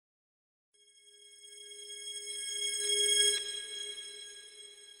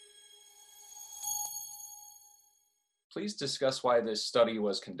Please discuss why this study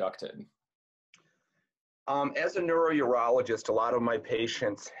was conducted. As a neurourologist, a lot of my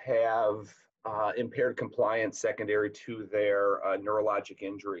patients have impaired compliance secondary to their neurologic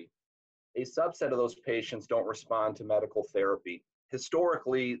injury. A subset of those patients don't respond to medical therapy.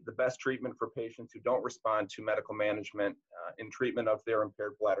 Historically, the best treatment for patients who don't respond to medical management in treatment of their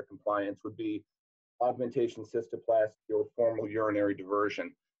impaired bladder compliance would be augmentation cystoplasty or formal urinary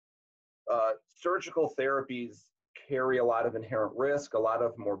diversion. Surgical therapies carry a lot of inherent risk, a lot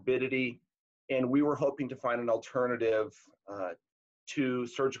of morbidity, and we were hoping to find an alternative to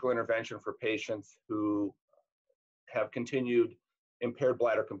surgical intervention for patients who have continued impaired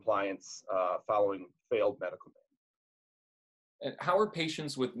bladder compliance following failed medical management. And how are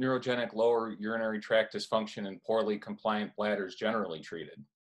patients with neurogenic lower urinary tract dysfunction and poorly compliant bladders generally treated?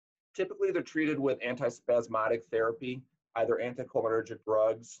 Typically, they're treated with antispasmodic therapy, either anticholinergic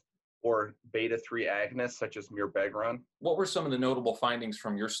drugs or beta-3 agonists such as mirabegron. What were some of the notable findings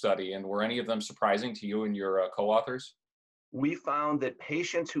from your study, and were any of them surprising to you and your co-authors? We found that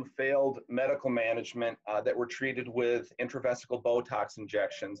patients who failed medical management that were treated with intravesical Botox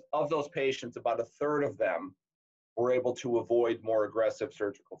injections, of those patients, about a third of them were able to avoid more aggressive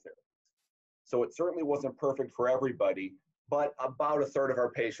surgical therapies. So it certainly wasn't perfect for everybody, but about a third of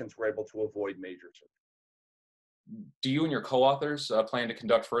our patients were able to avoid major surgery. Do you and your co-authors plan to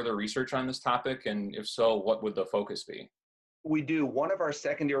conduct further research on this topic? And if so, what would the focus be? We do. One of our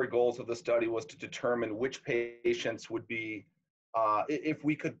secondary goals of the study was to determine which patients would be, if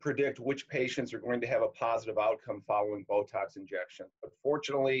we could predict which patients are going to have a positive outcome following Botox injection. But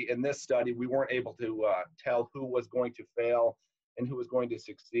fortunately, in this study, we weren't able to tell who was going to fail and who was going to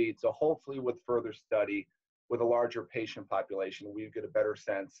succeed. So hopefully with further study, with a larger patient population, we get a better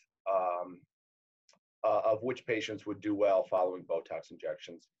sense of which patients would do well following Botox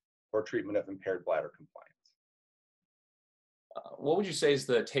injections for treatment of impaired bladder compliance. What would you say is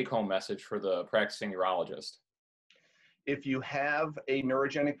the take-home message for the practicing urologist? If you have a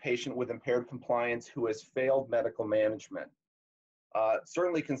neurogenic patient with impaired compliance who has failed medical management,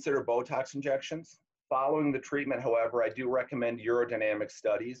 certainly consider Botox injections. Following the treatment, however, I do recommend urodynamic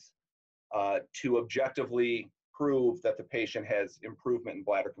studies to objectively prove that the patient has improvement in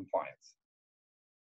bladder compliance.